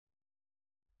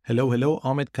Hello,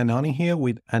 Ahmad Kanani here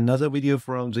with another video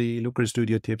from the Looker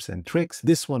Studio tips and tricks.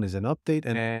 This one is an update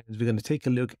and we're going to take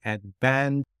a look at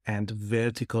band and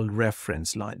vertical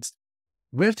reference lines.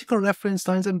 Vertical reference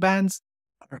lines and bands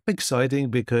are exciting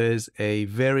because a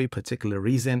very particular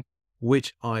reason,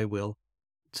 which I will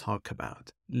talk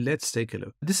about. Let's take a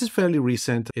look. This is fairly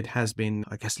recent. It has been,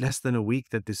 I guess, less than a week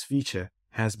that this feature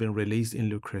has been released in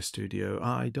Looker Studio.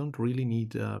 I don't really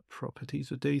need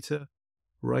properties or data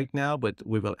right now, but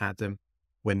we will add them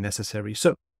when necessary.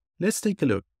 So let's take a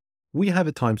look. We have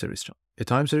a time series chart. A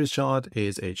time series chart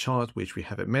is a chart which we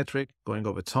have a metric going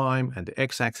over time, and the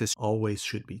x-axis always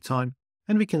should be time.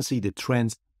 And we can see the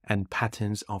trends and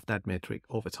patterns of that metric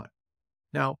over time.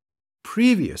 Now,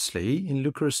 previously in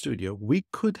Looker Studio, we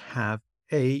could have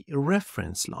a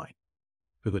reference line.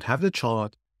 We could have the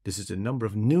chart. This is the number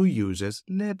of new users.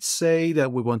 Let's say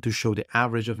that we want to show the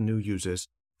average of new users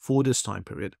for this time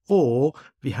period, or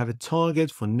we have a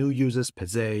target for new users per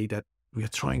day that we are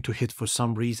trying to hit for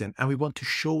some reason, and we want to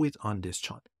show it on this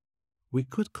chart. We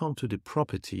could come to the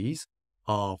properties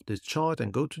of this chart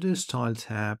and go to the style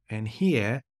tab, and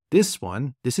here, this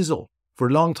is all. For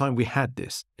a long time, we had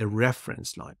this, a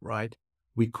reference line, right?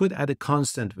 We could add a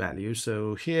constant value.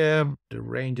 So here, the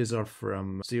ranges are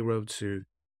from 0 to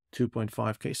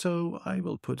 2.5K. So I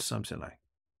will put something like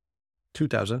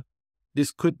 2000.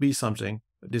 This could be something.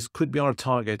 This could be our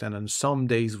target, and on some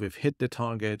days we've hit the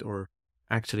target or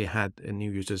actually had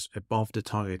new users above the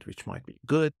target, which might be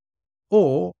good.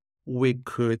 Or we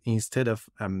could, instead of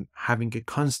having a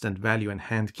constant value and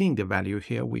hand keying the value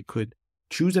here, we could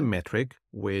choose a metric,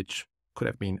 which could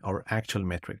have been our actual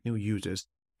metric, new users,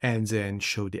 and then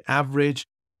show the average,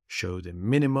 show the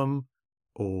minimum,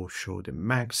 or show the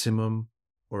maximum,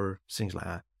 or things like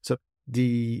that. So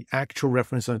the actual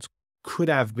reference lines could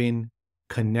have been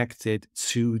connected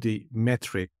to the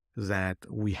metric that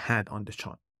we had on the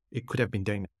chart. It could have been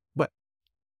doing that. But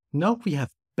now we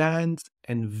have bands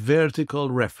and vertical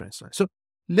reference lines. So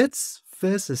let's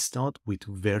first start with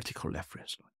vertical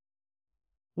reference line.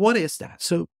 What is that?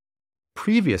 So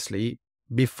previously,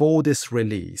 before this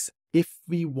release, if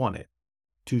we wanted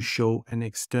to show an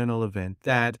external event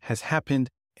that has happened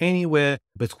anywhere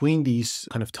between these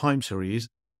kind of time series,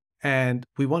 and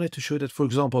we wanted to show that, for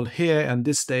example, here on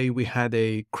this day, we had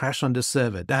a crash on the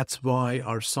server. That's why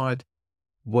our site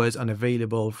was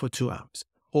unavailable for 2 hours.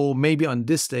 Or maybe on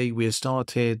this day, we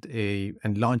started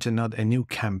and launched a new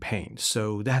campaign.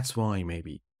 So that's why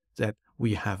maybe that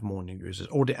we have more new users.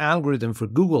 Or the algorithm for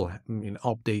Google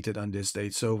updated on this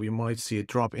date. So we might see a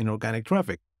drop in organic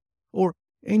traffic. Or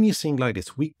anything like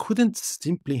this. We couldn't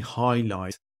simply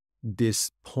highlight this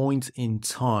point in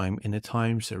time in a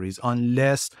time series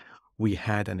unless we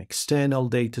had an external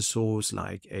data source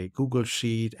like a Google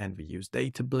Sheet, and we use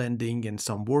data blending and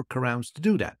some workarounds to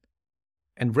do that.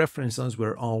 And reference lines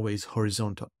were always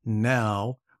horizontal.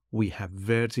 Now we have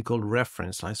vertical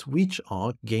reference lines, which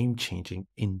are game-changing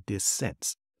in this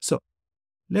sense. So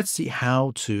let's see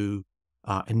how to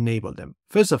enable them.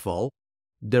 First of all,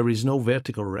 there is no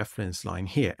vertical reference line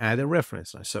here. Add a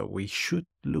reference line. So we should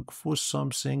look for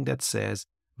something that says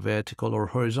vertical or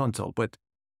horizontal, but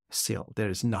still there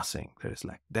is nothing. There is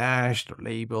like dashed or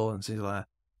label and things like that.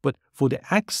 But for the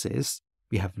axis,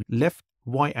 we have left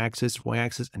y-axis,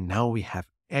 and now we have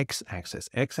x-axis.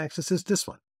 X-axis is this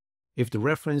one. If the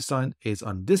reference line is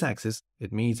on this axis,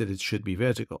 it means that it should be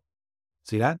vertical.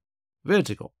 See that?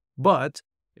 Vertical. But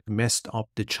it messed up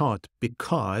the chart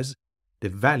because the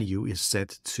value is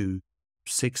set to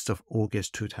 6th of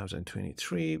August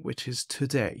 2023, which is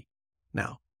today.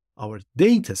 Now, our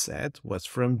data set was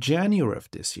from January of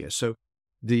this year. So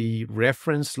the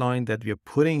reference line that we are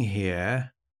putting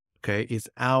here, okay, is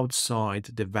outside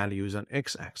the values on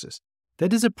x-axis.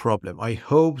 That is a problem. I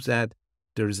hope that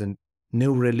there is a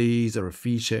new release or a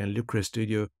feature in Looker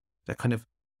Studio that kind of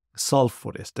solve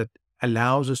for this, that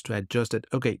allows us to adjust it.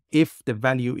 Okay, if the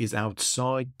value is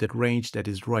outside the range that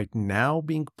is right now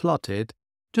being plotted,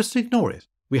 just ignore it.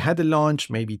 We had a launch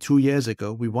maybe 2 years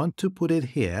ago. We want to put it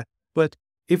here, but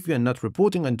if we are not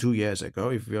reporting on 2 years ago,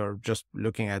 if we are just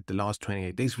looking at the last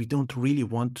 28 days, we don't really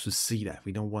want to see that.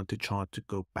 We don't want the chart to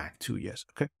go back 2 years,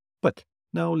 okay? But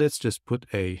now let's just put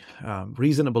a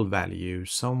reasonable value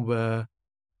somewhere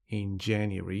in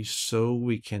January so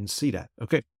we can see that,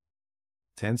 okay?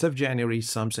 10th of January,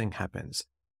 something happens.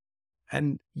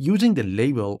 And using the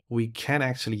label, we can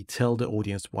actually tell the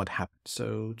audience what happened.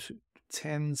 So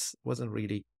 10th wasn't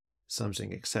really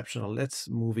something exceptional. Let's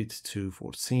move it to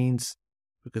 14th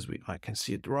because I can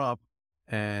see a drop.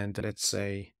 And let's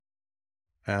say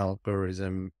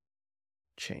algorithm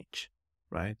change,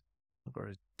 right?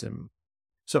 Algorithm.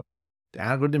 So the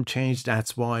algorithm changed.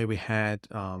 That's why we had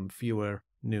fewer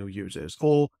new users.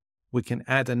 Or we can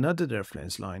add another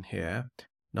reference line here.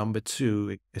 Number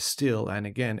 2 is still, and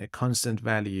again, a constant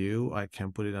value. I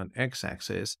can put it on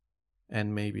x-axis,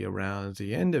 and maybe around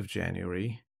the end of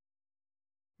January,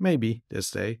 maybe this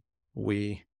day,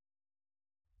 we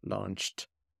launched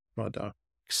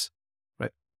products,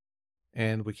 right?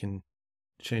 And we can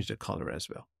change the color as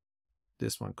well.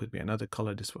 This one could be another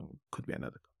color. This one could be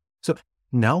another color. So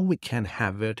now we can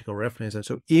have vertical reference. And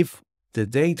so if the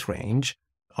date range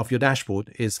of your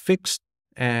dashboard is fixed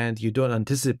and you don't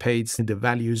anticipate the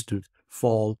values to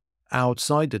fall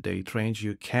outside the date range,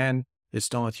 you can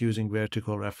start using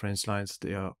vertical reference lines.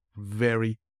 They are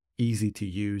very easy to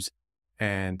use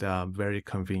and very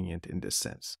convenient in this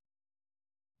sense.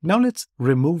 Now let's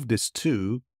remove this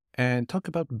too and talk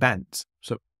about bands.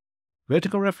 So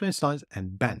vertical reference lines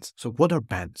and bands. So what are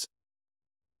bands?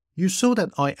 You saw that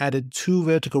I added 2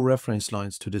 vertical reference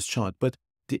lines to this chart, but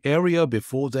the area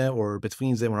before them or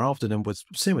between them or after them was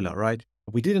similar, right?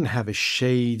 We didn't have a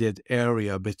shaded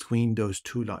area between those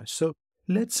 2 lines. So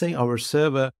let's say our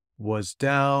server was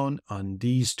down on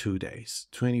these 2 days,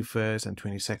 21st and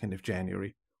 22nd of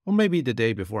January, or maybe the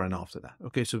day before and after that.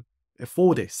 Okay, so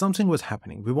 4 days, something was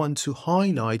happening. We want to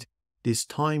highlight this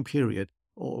time period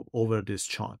over this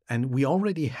chart. And we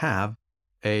already have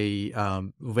a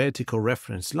vertical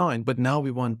reference line, but now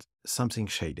we want something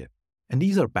shaded. And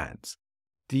these are bands.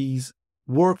 These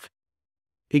work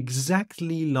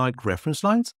exactly like reference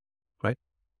lines, right?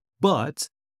 But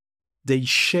they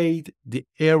shade the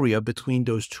area between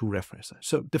those 2 references.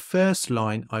 So the first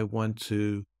line, I want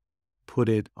to put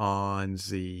it on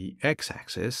the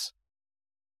x-axis.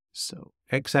 So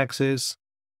x-axis,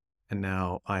 and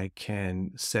now I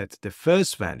can set the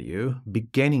first value,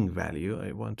 beginning value.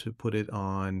 I want to put it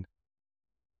on,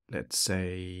 let's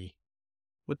say,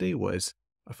 what day was?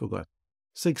 I forgot.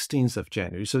 16th of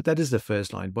January. So that is the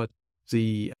first line, but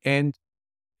the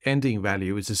ending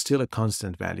value is still a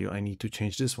constant value. I need to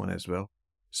change this one as well.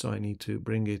 So I need to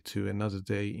bring it to another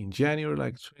day in January,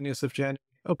 like 20th of January.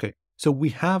 Okay, so we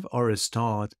have our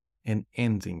start and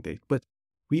ending date, but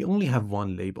we only have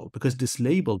one label because this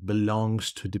label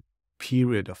belongs to the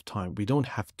period of time. We don't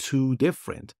have 2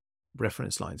 different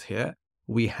reference lines here.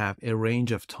 We have a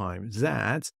range of time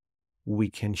that we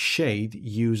can shade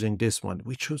using this one.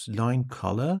 We choose line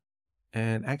color,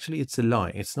 and actually it's a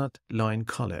line. It's not line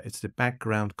color. It's the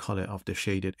background color of the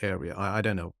shaded area. I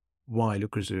don't know why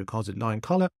Looker Studio calls it line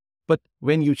color, but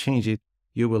when you change it,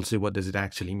 you will see what does it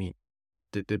actually mean.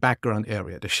 The background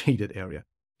area, the shaded area.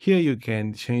 Here you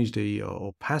can change the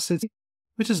opacity,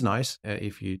 which is nice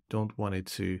if you don't want it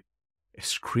to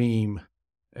scream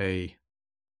a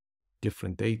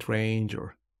different date range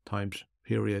or time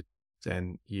period.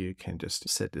 Then you can just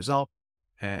set this up,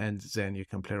 and then you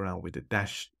can play around with the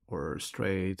dash or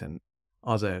straight and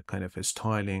other kind of a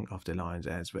styling of the lines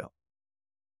as well.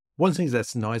 One thing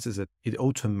that's nice is that it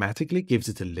automatically gives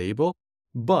it a label,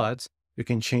 but you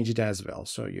can change it as well.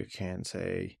 So you can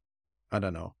say, I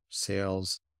don't know,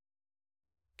 sales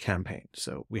campaign.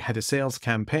 So we had a sales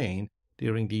campaign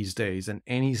during these days, and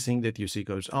anything that you see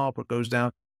goes up or goes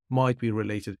down might be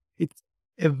related. It's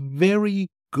a very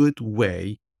good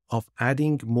way of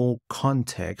adding more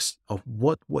context of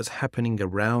what was happening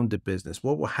around the business,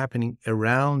 what was happening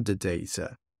around the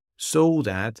data, so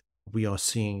that we are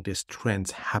seeing these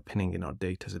trends happening in our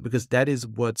data set, because that is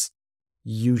what's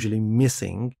usually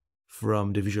missing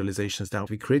from the visualizations. Now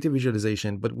we create a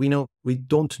visualization, but we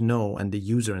don't know, and the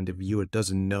user and the viewer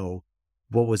doesn't know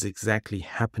what was exactly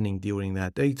happening during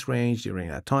that date range, during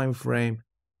that time frame.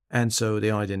 And so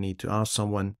they either need to ask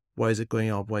someone, why is it going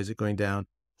up? Why is it going down?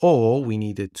 Or we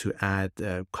needed to add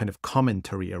a kind of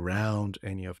commentary around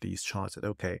any of these charts that,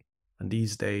 okay, on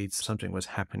these dates, something was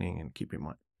happening, and keep in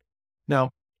mind.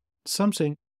 Now,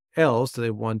 something else that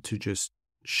I want to just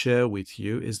share with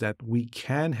you is that we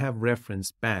can have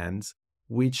reference bands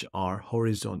which are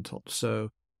horizontal. So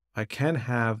I can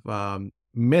have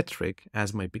metric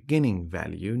as my beginning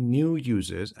value, new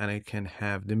users, and I can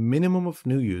have the minimum of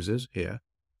new users here.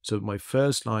 So my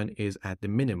first line is at the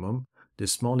minimum, the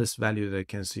smallest value that I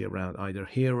can see around either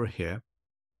here or here.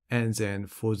 And then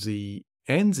for the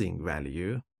ending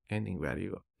value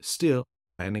still,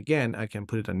 and again, I can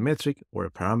put it on metric or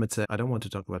a parameter. I don't want to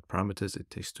talk about parameters. It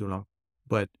takes too long,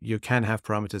 but you can have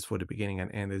parameters for the beginning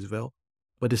and end as well.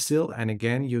 But still, and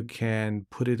again, you can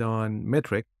put it on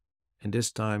metric, and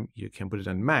this time you can put it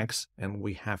on max, and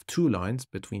we have 2 lines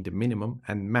between the minimum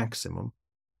and maximum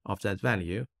of that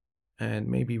value. And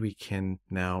maybe we can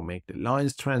now make the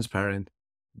lines transparent,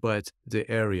 but the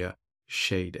area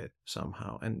shaded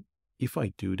somehow. And if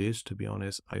I do this, to be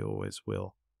honest, I always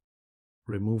will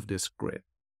remove this grid.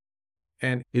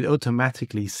 And it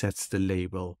automatically sets the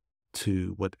label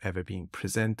to whatever being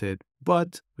presented,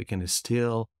 but we can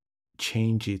still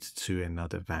change it to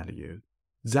another value.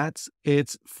 That's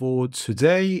it for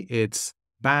today. It's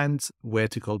bands,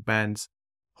 vertical bands,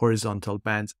 horizontal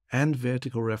bands, and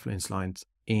vertical reference lines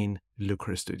in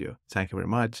Looker Studio. Thank you very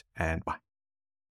much, and bye.